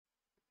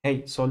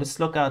Hey, so let's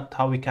look at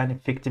how we can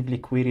effectively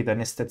query the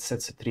nested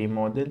sets tree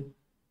model.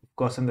 Of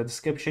course, in the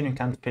description, you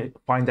can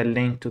find a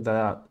link to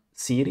the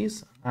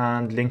series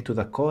and link to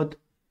the code.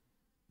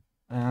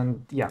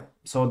 And yeah,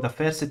 so the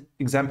first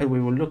example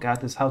we will look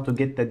at is how to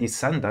get the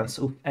descendants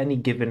of any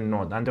given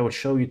node. And I will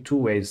show you two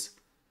ways.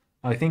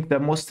 I think the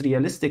most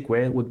realistic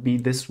way would be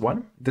this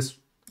one. This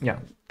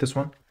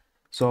one.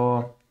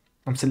 So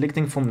I'm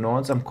selecting from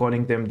nodes, I'm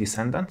calling them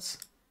descendants,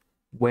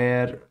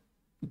 where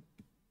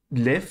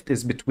left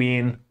is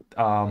between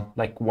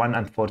like 1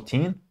 and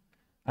 14.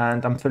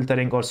 And I'm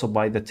filtering also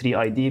by the tree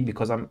ID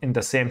because I'm in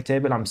the same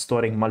table, I'm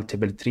storing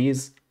multiple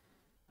trees.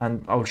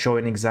 And I'll show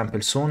an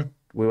example soon.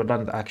 We will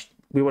run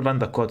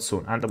the code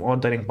soon. And I'm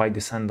ordering by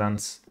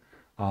descendants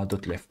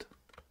dot left.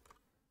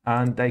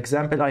 And the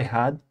example I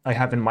have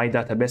in my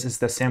database is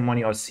the same one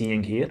you are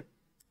seeing here.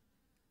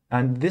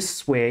 And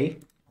this way,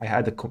 I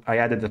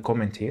added a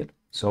comment here.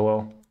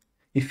 So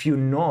if you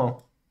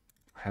know,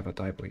 I have a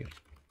typo here.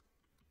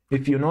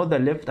 If you know the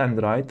left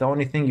and right, the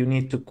only thing you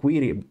need to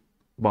query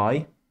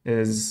by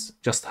is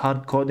just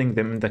hard coding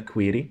them in the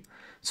query.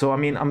 So, I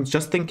mean, I'm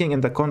just thinking in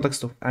the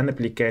context of an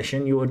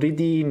application, you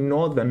already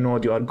know the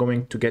node you are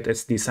going to get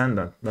as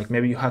descendant. Like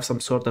maybe you have some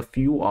sort of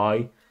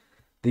UI,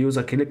 the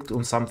user clicked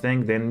on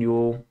something, then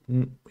you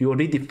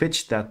already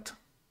fetch that,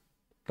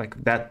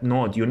 like that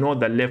node. You know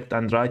the left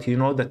and right, you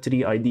know the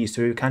tree ID.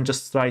 So you can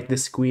just write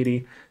this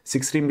query. It's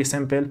extremely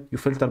simple. You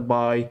filter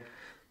by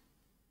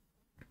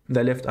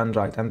the left and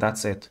right, and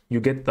that's it. You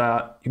get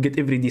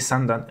every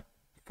descendant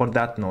for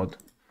that node,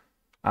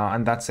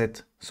 and that's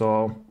it.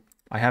 So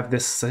I have the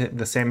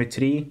same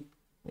tree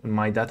in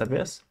my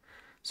database.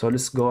 So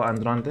let's go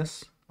and run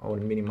this. I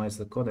will minimize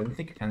the code. I don't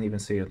think you can even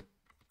see it.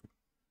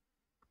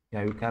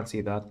 Yeah, you can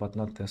see that, but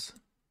not this.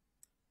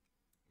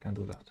 You can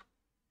do that.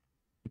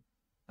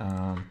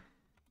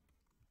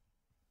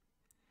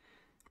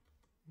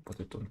 Put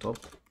it on top.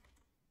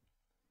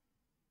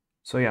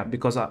 So yeah,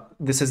 because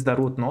this is the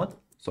root node,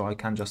 so I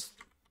can just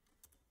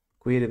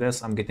query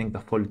this. I'm getting the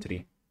full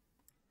tree.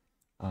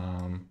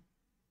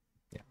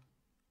 Yeah.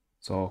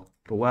 So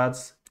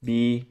rewards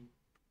B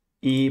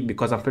E,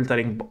 because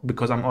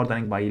I'm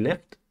ordering by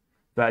left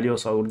value,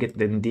 so I will get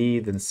then D,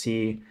 then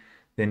C,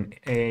 then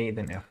A,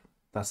 then F.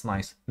 That's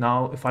nice.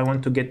 Now, if I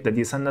want to get the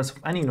descendants of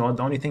any node,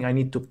 the only thing I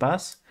need to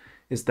pass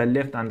is the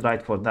left and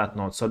right for that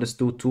node. So let's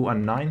do 2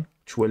 and 9,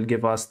 which will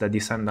give us the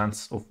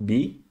descendants of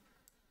B.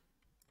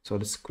 So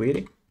let's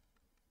query.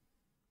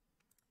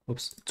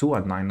 Oops, 2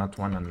 and 9, not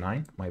 1 and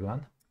 9, my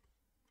bad.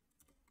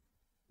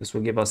 This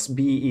will give us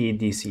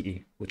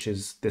BEDCE, which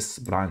is this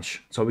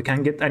branch. So we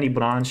can get any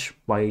branch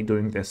by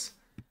doing this.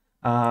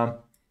 And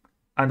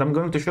I'm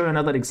going to show you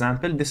another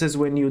example. This is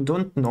when you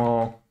don't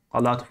know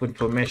a lot of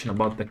information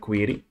about the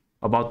query,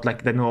 about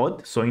like the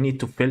node. So you need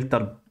to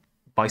filter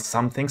by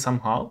something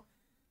somehow.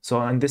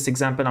 So in this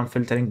example, I'm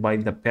filtering by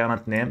the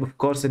parent name. Of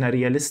course, in a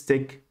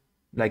realistic,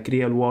 like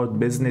real world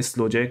business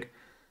logic,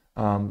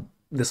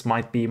 this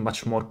might be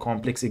much more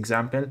complex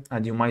example,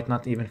 and you might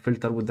not even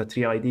filter with the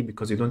tree ID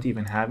because you don't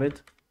even have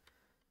it.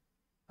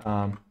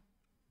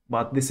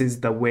 But this is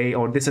the way,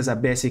 or this is a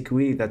basic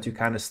query that you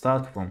can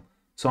start from.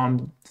 So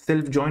I'm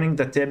self-joining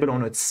the table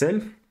on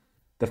itself.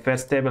 The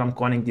first table I'm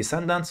calling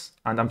descendants,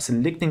 and I'm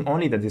selecting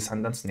only the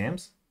descendants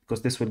names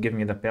because this will give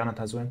me the parent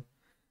as well.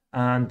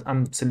 And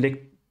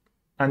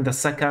and the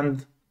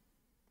second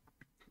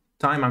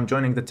time I'm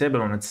joining the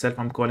table on itself,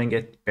 I'm calling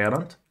it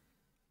parent,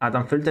 and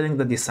I'm filtering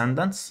the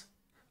descendants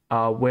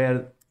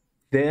where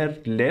their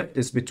left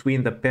is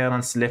between the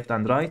parents left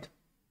and right,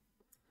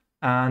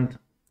 and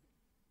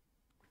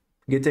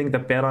getting the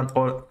parent,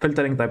 or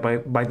filtering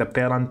by the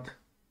parent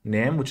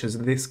name, which is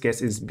in this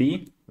case is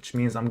B, which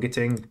means I'm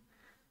getting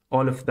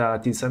all of the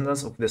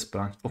descendants of this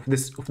branch, of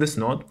this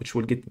node, which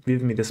will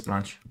give me this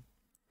branch.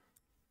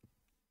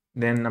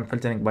 Then I'm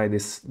filtering by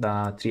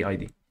the tree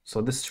ID. So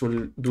this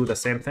will do the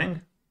same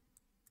thing.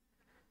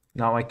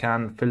 Now I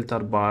can filter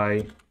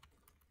by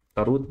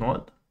the root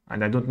node,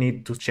 and I don't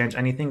need to change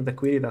anything in the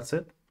query. That's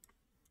it.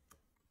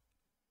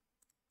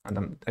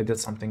 And I did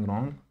something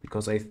wrong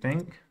because I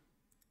think,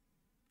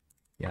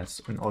 yeah, it's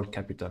in all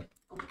capital.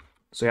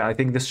 So yeah, I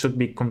think this should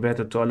be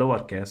converted to a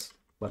lowercase,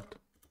 but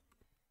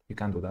you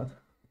can do that.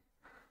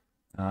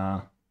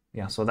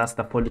 Yeah, so that's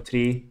the full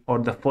tree, or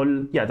the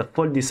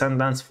full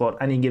descendants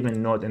for any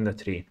given node in the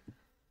tree.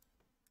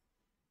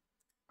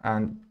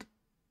 And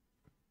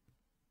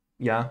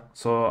yeah,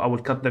 so I will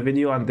cut the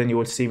video and then you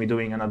will see me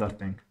doing another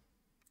thing.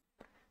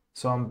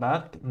 So I'm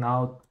back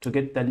now. To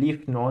get the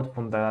leaf node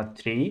from the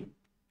tree,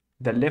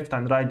 the left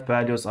and right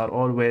values are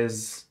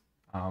always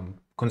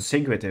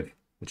consecutive,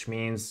 which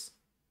means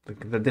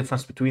the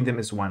difference between them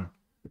is 1.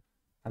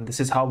 And this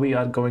is how we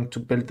are going to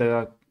build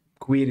a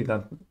query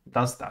that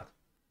does that.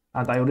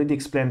 And I already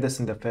explained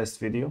this in the first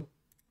video.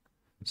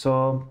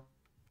 So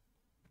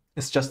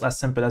it's just as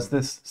simple as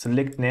this.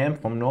 Select name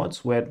from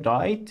nodes where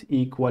right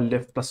equal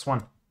left plus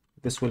 1.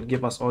 This will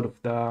give us all of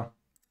the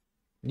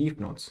leaf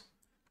nodes.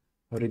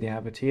 I already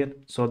have it here.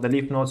 So the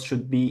leaf nodes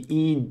should be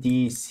E,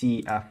 D,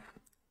 C, F.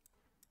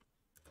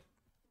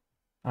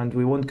 And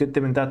we won't get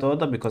them in that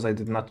order because I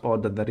did not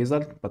order the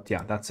result, but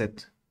yeah, that's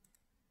it.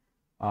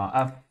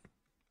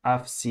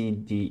 F, C,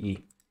 D,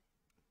 E.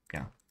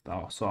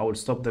 Yeah, so I will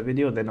stop the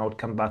video, then I will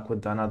come back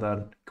with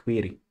another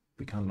query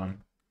we can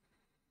run.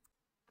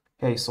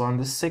 Okay, so in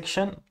this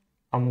section,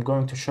 I'm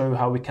going to show you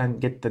how we can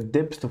get the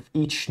depth of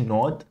each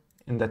node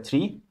in the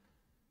tree,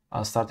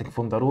 starting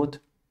from the root.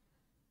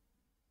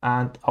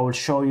 And I will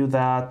show you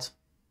that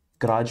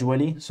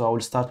gradually. So I will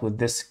start with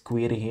this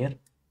query here.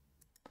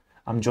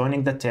 I'm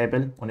joining the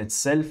table on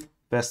itself,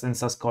 first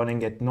instance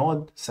calling it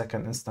node,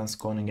 second instance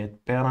calling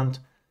it parent,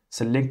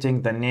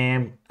 selecting the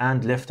name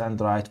and left and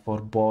right for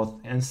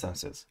both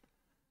instances.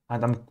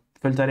 And I'm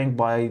filtering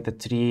by the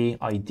tree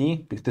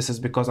ID. This is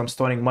because I'm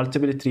storing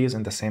multiple trees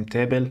in the same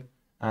table,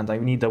 and I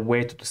need a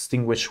way to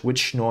distinguish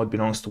which node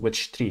belongs to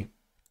which tree.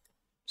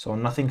 So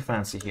nothing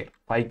fancy here.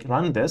 I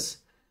run this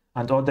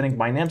and ordering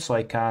by name so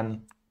I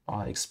can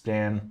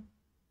explain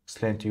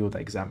to you the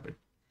example.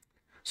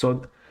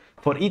 So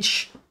for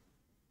each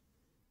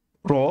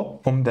row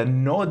from the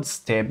nodes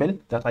table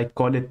that I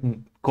called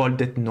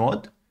it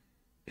node,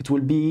 it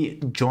will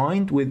be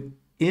joined with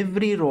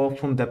every row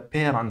from the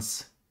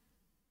parents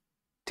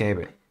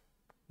table,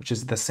 which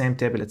is the same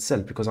table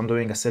itself, because I'm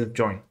doing a self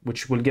join,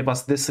 which will give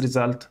us this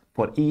result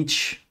for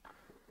each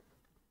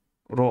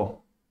row.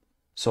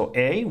 So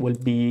A will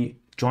be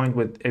joined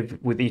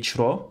with each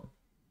row,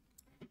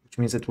 which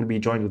means it will be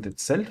joined with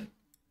itself.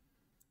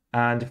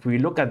 And if we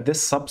look at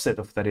this subset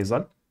of the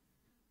result,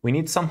 we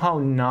need somehow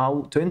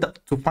now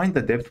to find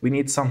the depth, we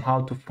need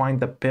somehow to find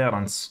the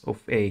parents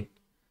of A.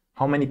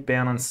 How many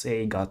parents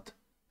A got?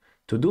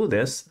 To do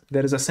this,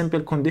 there is a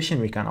simple condition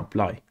we can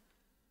apply.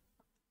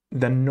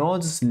 The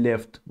node's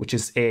left, which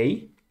is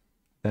A,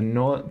 the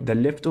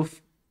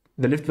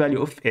left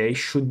value of A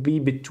should be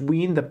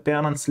between the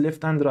parents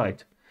left and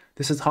right.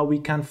 This is how we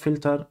can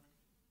filter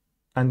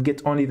and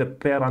get only the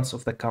parents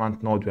of the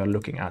current node we are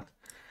looking at.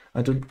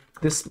 And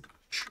this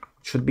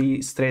should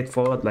be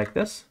straightforward like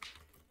this.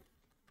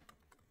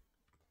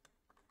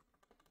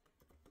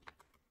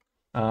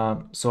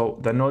 So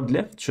the node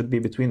left should be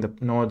between the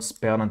nodes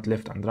parent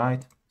left and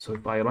right. So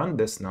if I run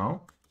this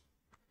now,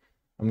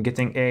 I'm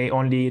getting A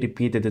only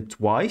repeated it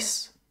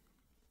twice,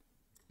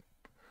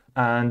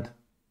 and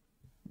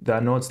the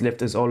nodes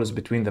left is always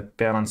between the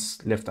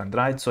parents left and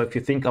right. So if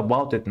you think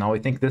about it now, I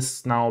think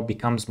this now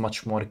becomes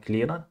much more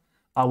clearer.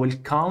 I will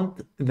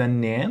count the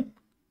name.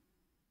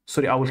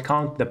 Sorry, I will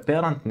count the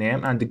parent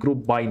name and the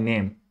group by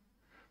name.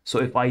 So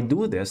if I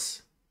do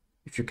this,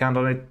 if you can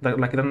run it,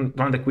 like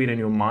run the query in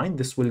your mind,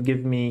 this will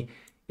give me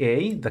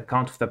A, the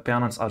count of the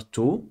parents are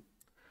 2,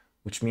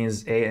 which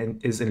means A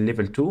is in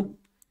level 2.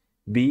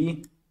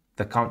 B,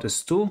 the count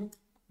is 2,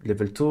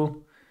 level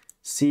 2.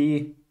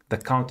 C, the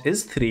count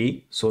is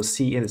 3, so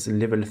C is in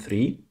level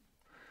 3.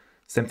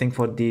 Same thing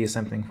for D,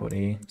 same thing for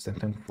E,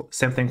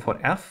 same thing for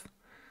F.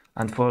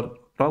 And for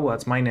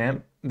robots, my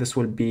name, this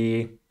will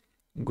be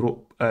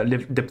group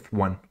depth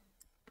 1.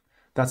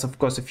 That's of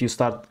course if you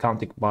start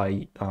counting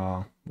by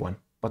 1,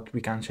 but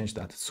we can change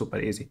that. It's super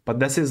easy. But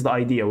this is the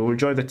idea. We will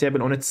join the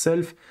table on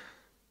itself.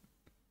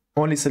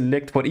 Only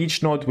select for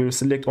each node, we will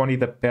select only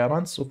the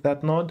parents of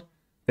that node.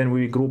 Then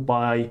we group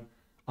by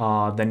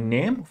the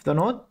name of the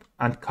node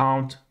and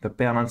count the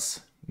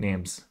parents'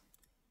 names.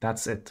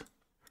 That's it.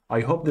 I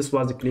hope this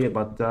was clear,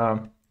 but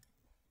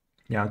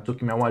yeah, it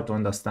took me a while to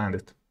understand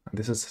it. And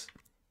this is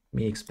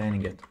me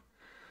explaining it.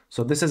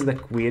 So this is the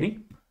query.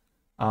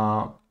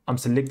 I'm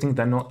selecting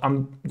the node.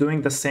 I'm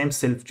doing the same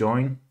self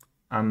join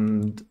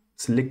and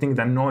selecting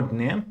the node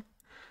name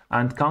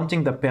and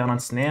counting the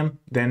parent's name.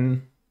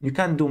 Then you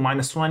can do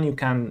 -1. You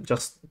can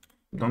just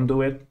don't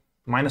do it.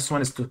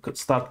 -1 is to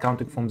start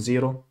counting from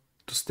 0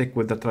 to stick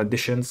with the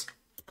traditions.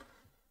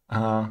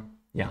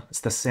 Yeah,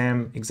 it's the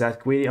same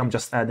exact query. I'm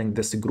just adding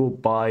this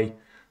group by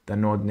the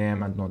node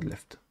name and node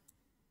left.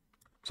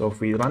 So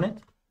if we run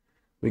it,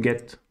 we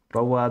get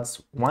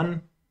rowards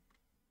 1.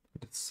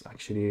 Let's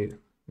actually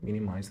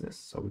minimize this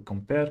so we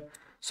compare.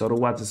 So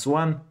rowards is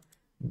 1,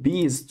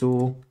 B is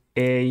 2,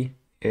 A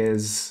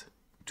is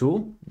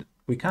 2.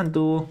 We can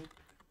do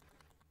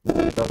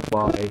that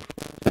by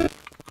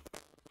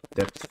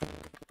depth.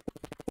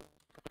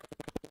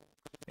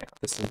 Yeah,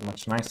 this is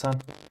much nicer.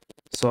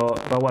 So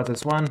rowards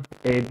is 1,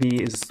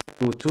 AB is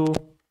 2, 2.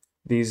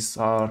 These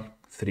are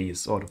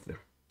 3s, all of them.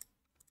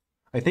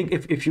 I think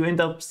if you end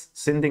up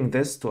sending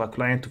this to a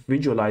client to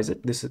visualize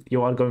it,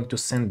 you are going to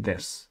send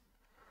this.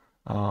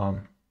 I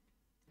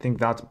think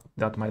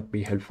that might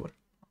be helpful.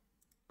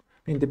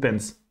 It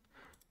depends.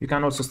 You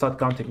can also start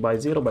counting by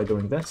 0 by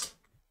doing this.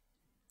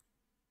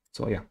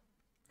 So yeah.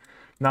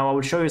 Now I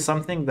will show you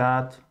something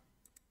that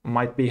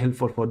might be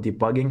helpful for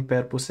debugging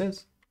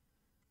purposes.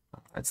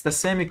 It's the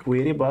same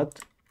query, but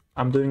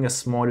I'm doing a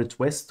small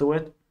twist to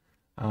it.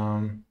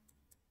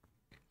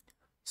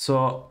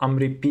 So I'm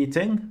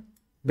repeating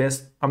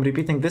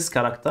this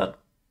character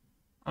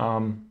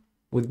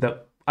with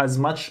as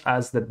much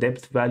as the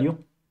depth value,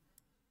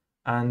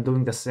 and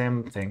doing the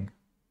same thing.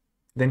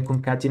 Then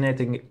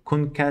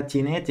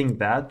concatenating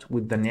that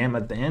with the name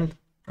at the end,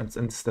 and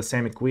it's the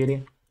same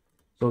query.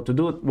 So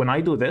when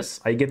I do this,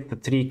 I get the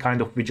tree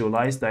kind of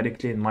visualized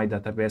directly in my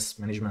database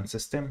management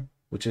system,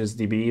 which is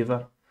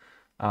dbeaver.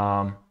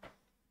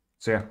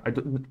 So yeah, I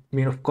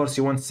mean, of course,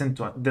 you won't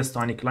send this to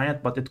any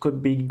client, but it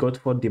could be good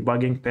for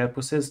debugging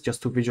purposes,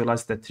 just to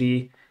visualize the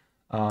tree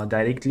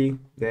directly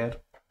there.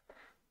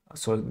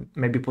 So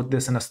maybe put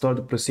this in a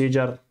stored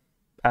procedure,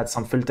 add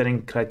some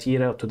filtering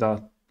criteria to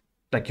the,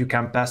 like you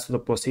can pass to the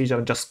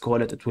procedure, just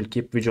call it, it will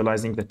keep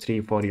visualizing the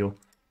tree for you.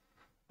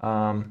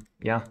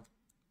 Yeah,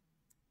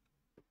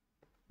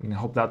 I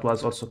hope that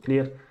was also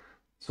clear.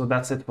 So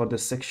that's it for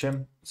this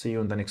section. See you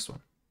in the next one.